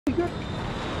be good.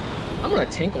 I'm gonna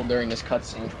tinkle during this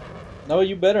cutscene. No,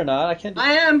 you better not. I can't do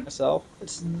I it am myself.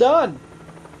 It's done.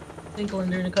 tinkling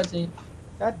during the cutscene.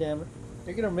 God damn it.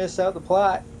 You're gonna miss out the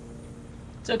plot.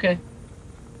 It's okay.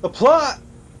 The plot!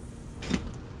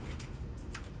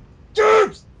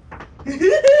 James!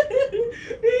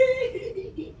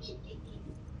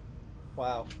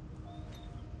 Wow.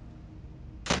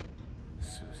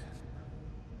 Susan.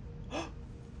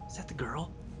 Is that the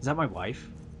girl? Is that my wife?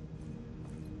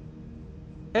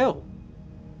 Ew.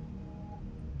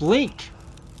 Blink.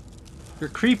 You're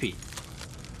creepy.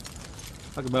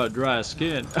 Talk about dry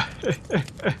skin.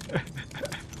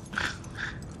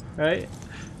 Right?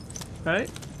 Right?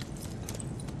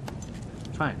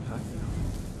 Fine, fine.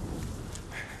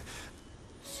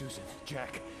 Susan,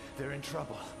 Jack, they're in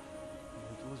trouble.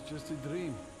 It was just a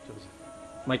dream, Joseph.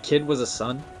 My kid was a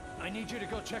son? I need you to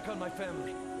go check on my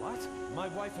family. What? My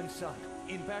wife and son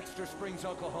in Baxter Springs,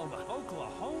 Oklahoma.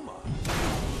 Oklahoma?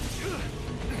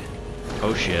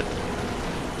 Oh shit.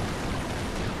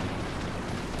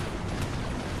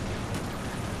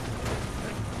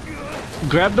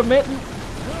 Grab the mitten.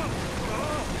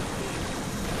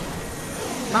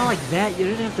 Not like that. You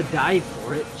didn't have to die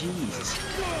for it. Jeez.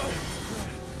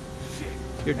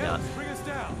 You're done. Bring us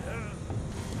down.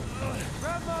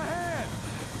 Grab my hand.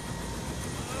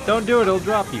 Don't do it. It'll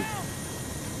drop you.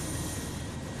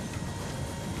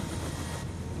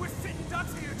 We're sitting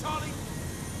ducks here, Charlie.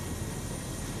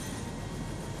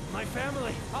 My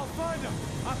family. I'll find them.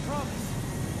 I promise.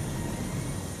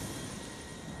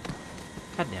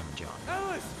 God damn it, John.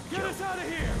 Ellis, get us out of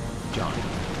here. John.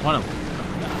 One of them.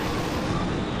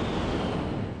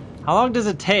 How long does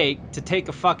it take to take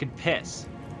a fucking piss?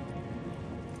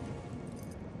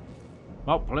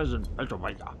 Mount Pleasant,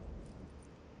 Pennsylvania.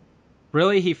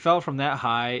 Really? He fell from that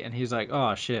high and he's like,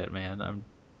 oh shit, man,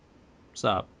 what's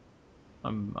up?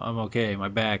 I'm okay. My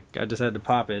back. I just had to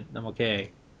pop it. I'm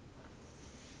okay.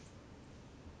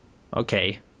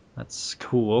 Okay. That's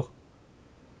cool.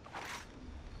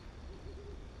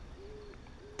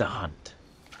 The hunt.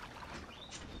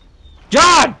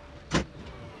 John!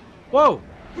 Whoa!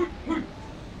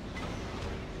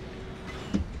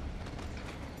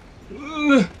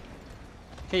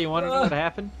 Okay, you want to know what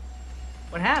happened?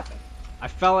 What happened? I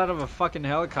fell out of a fucking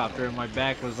helicopter and my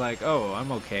back was like, oh,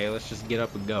 I'm okay. Let's just get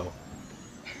up and go.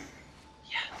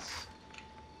 Yes.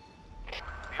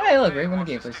 Hey, look, right when the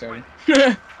gameplay started.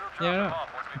 Yeah, I know.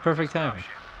 Perfect timing.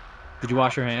 Did you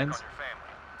wash your hands?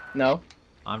 No.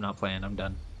 I'm not playing. I'm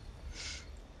done.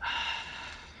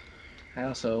 I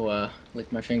also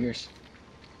licked my fingers.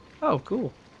 Oh,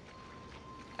 cool.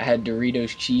 I had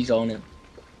Doritos cheese on it.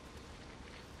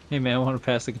 Hey, man, I want to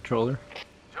pass the controller.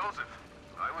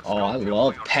 Oh, I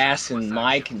love passing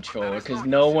my controller because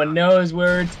no one knows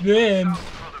where it's been.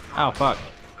 Oh, fuck.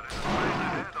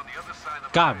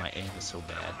 God, my aim is so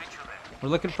bad. We're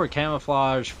looking for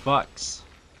camouflage fucks.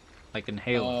 Like in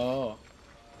Halo.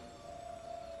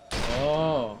 Oh.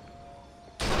 Oh.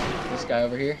 This guy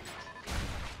over here.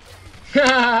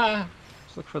 Ha!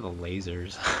 Just look for the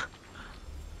lasers.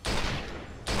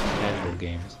 Casual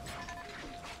games.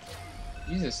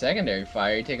 Use a secondary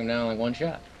fire, you take him down in like one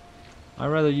shot. I'd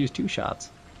rather use 2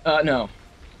 shots. No.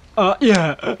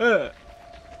 Yeah.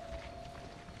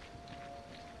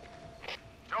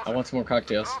 I want some more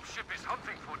cocktails.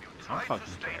 I don't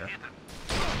fucking care.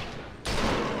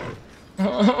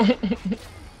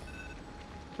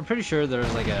 I'm pretty sure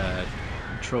there's like a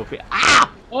trophy. Ah!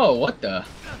 Oh, what the?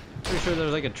 Pretty sure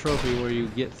there's like a trophy where you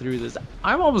get through this.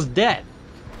 I'm almost dead.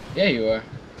 Yeah, you are.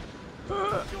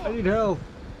 I need help.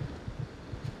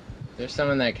 There's some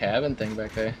in that cabin thing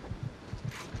back there.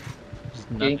 Just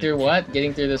Getting nothing. through what?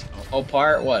 Getting through this whole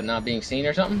part? What, not being seen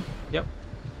or something? Yep.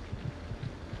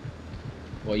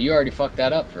 Well, you already fucked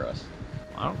that up for us.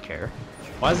 I don't care.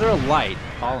 Why is there a light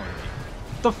following me?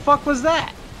 What the fuck was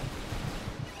that?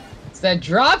 It's that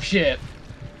dropship!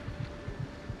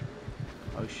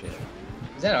 Oh shit.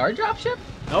 Is that our dropship?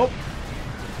 Nope.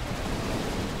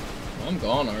 I'm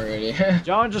gone already.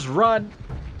 John, just run.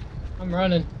 I'm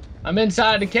running. I'm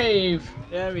inside the cave.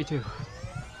 Yeah, me too.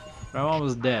 I'm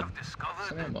almost dead.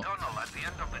 Some ammo.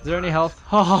 Is there any health?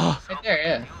 Oh, Right there,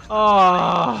 yeah.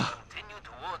 oh,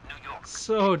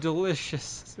 so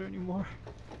delicious. Is there any more?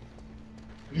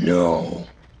 No.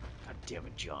 God damn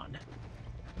it, John.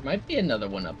 There might be another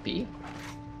one up B.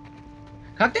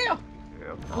 Cocktail!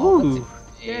 Ooh,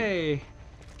 yay.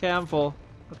 Okay, I'm full.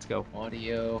 Let's go.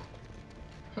 Audio.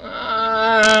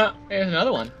 There's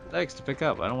another one. Thanks to pick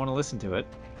up. I don't want to listen to it.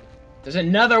 There's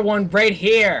another one right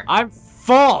here. I'm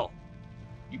full.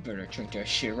 You better drink that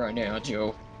shit right now,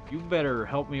 Joe. You better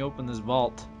help me open this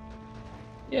vault.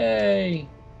 Yay.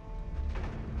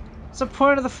 What's the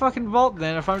point of the fucking vault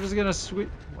then if I'm just gonna sweep?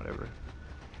 Whatever.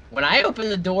 When I open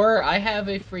the door, I have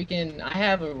a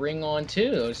ring on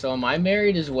too. So am I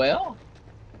married as well?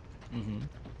 Mm-hmm.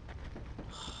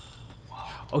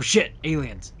 Oh shit!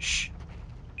 Aliens! Shh!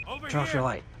 Over Turn off here. your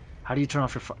light. How do you turn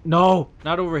off your No!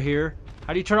 Not over here.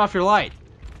 How do you turn off your light?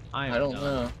 I don't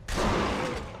know.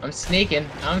 I'm sneaking.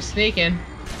 I'm sneaking.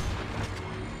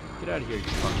 Get out of here, you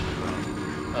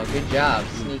fucking Oh, good job,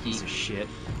 sneaky. piece of shit.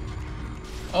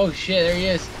 Oh shit, there he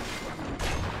is.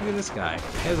 Look at this guy.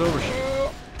 He has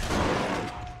overshoot.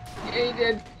 Yeah, he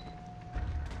did.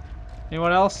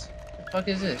 Anyone else? What the fuck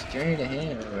is this? Journey to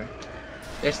Hanover.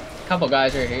 There's a couple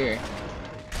guys right here.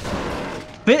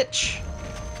 Bitch!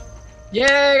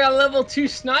 Yeah, I got a level 2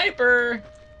 sniper.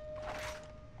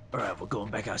 Alright, we're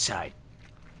going back outside.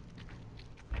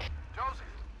 Joseph,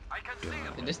 I can see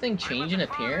him. Did this thing change in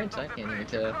appearance? I can't even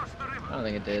tell. I don't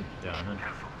think it did.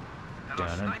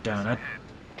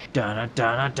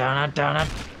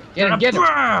 Get him, get him!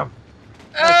 Bam!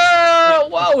 Oh,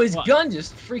 whoa, his What? gun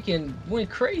just freaking went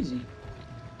crazy.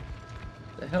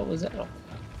 The hell was that? There's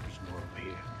more up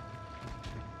here.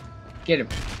 Get him.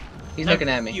 He's looking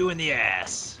at me. You in the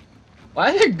ass.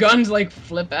 Why do their guns like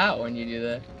flip out when you do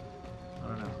that? I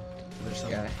don't know. There's This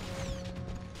something. guy.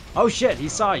 Oh shit, he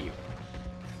saw you.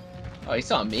 Oh, he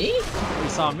saw me? He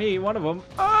saw me, one of them.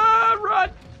 Ah, run!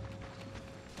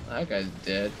 That guy's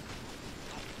dead.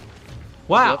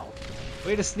 Wow.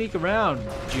 Way to sneak around,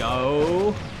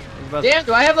 Joe. Damn,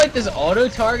 do I have like this auto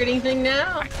targeting thing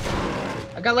now?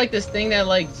 I got like this thing that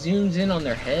like zooms in on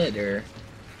their head or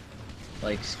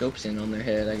like scopes in on their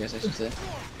head, I guess I should say.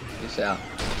 This out.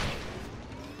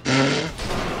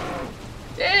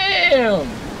 Damn!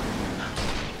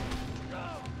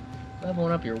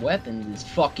 Leveling up your weapons is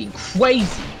fucking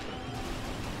crazy.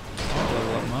 I'll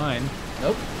level up mine.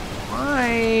 Nope. My,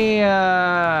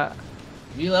 Have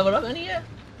you leveled up any yet?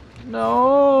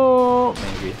 no.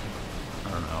 Maybe.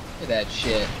 I don't know. Look at that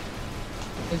shit.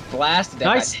 Just blasted that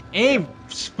Nice guy. aim,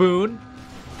 Spoon.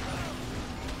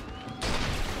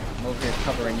 I'm over here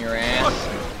covering your ass.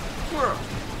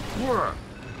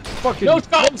 Fucking No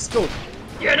scope! no scope.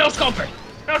 Yeah, no scoper!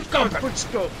 No scoper! Quick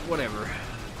scope. Whatever.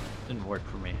 Didn't work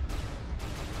for me.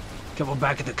 Come on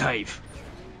back at the cave.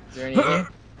 Is there any here?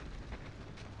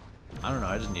 I don't know.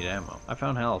 I just need ammo. I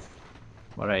found health,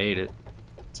 but I ate it.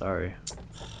 Sorry.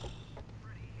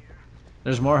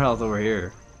 There's more health over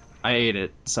here. I ate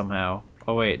it somehow.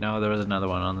 Oh wait, no, there was another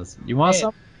one on this. You want Hey,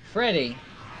 some? Freddy.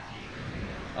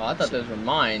 Oh, I thought those were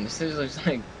mines. Those looks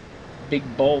like big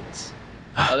bolts.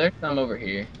 Oh, there's some over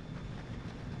here.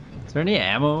 Is there any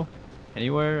ammo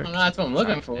anywhere? Oh, that's what I'm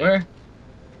looking for.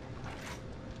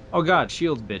 Oh god,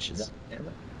 shield bitches.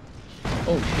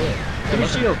 Oh shit. Give me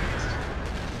shield.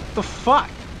 The fuck?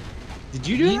 Did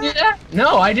you do Did you do that? that?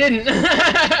 No, I didn't.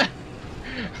 I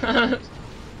was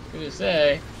gonna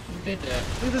say, you did that.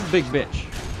 Look at this big bitch.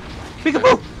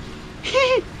 Peekaboo!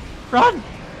 Run!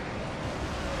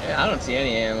 Yeah, I don't see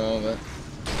any ammo, but.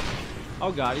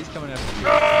 Oh god, he's coming after you.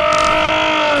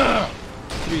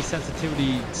 3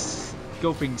 sensitivity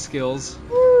scoping skills.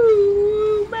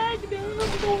 Woo! Magnum,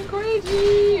 I'm going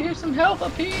crazy! Here's some health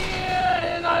up here,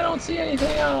 and I don't see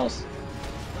anything else.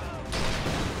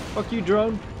 Fuck you,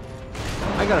 drone.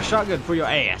 I got a shotgun for your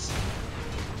ass.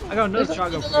 I got another There's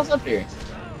shotgun something for else you. up here.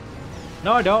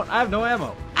 No, I don't. I have no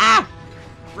ammo. Ah!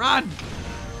 Run!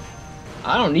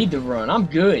 I don't need to run. I'm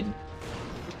good.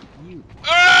 You.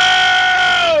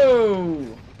 Oh!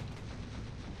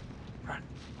 Run,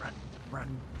 run,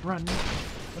 run, run.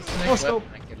 What's the No next scope.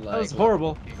 weapon I could That like? was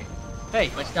horrible. Hey,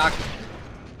 My stock.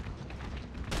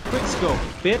 quick scope,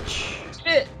 bitch.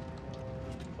 Shit.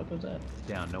 What was that?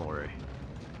 Down, don't worry.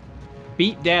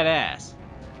 Beat that ass.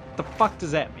 What the fuck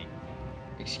does that mean?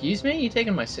 Excuse me? You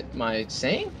taking my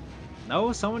saying?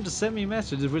 No, someone just sent me a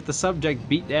message with the subject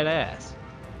 "beat that ass."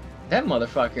 That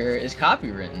motherfucker is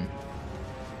copywritten.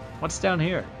 What's down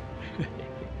here?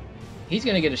 He's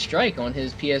gonna get a strike on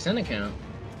his PSN account.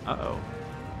 Uh-oh.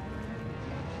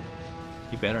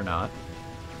 You better not.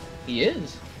 He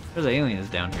is. There's aliens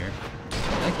down here.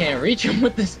 I can't reach him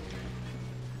with this.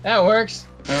 That works.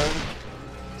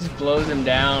 Just blows him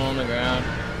down on the ground.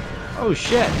 Oh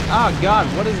shit! Oh god,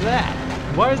 what is that?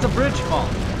 Why is the bridge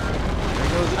falling? There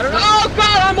goes the I don't know. train. Oh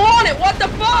god, I'm on it! What the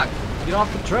fuck? Get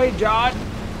off the train, John!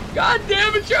 God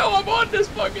damn it, Joe! I'm on this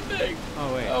fucking thing.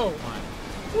 Oh wait. Oh.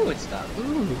 Come Ooh, it stopped. on.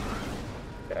 Ooh.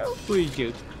 Oh, please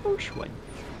do. Oh, one.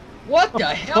 What the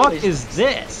What hell the fuck is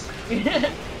this?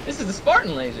 This is the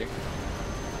Spartan laser.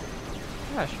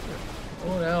 Yeah, sure.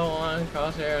 Oh, L1,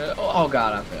 crosshair. Oh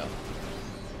god, I fell.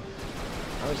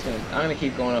 I'm gonna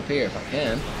keep going up here if I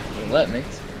can. It'll let me.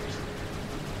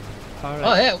 All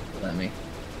Oh right. yeah, let me.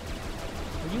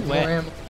 Are you More wet? ammo.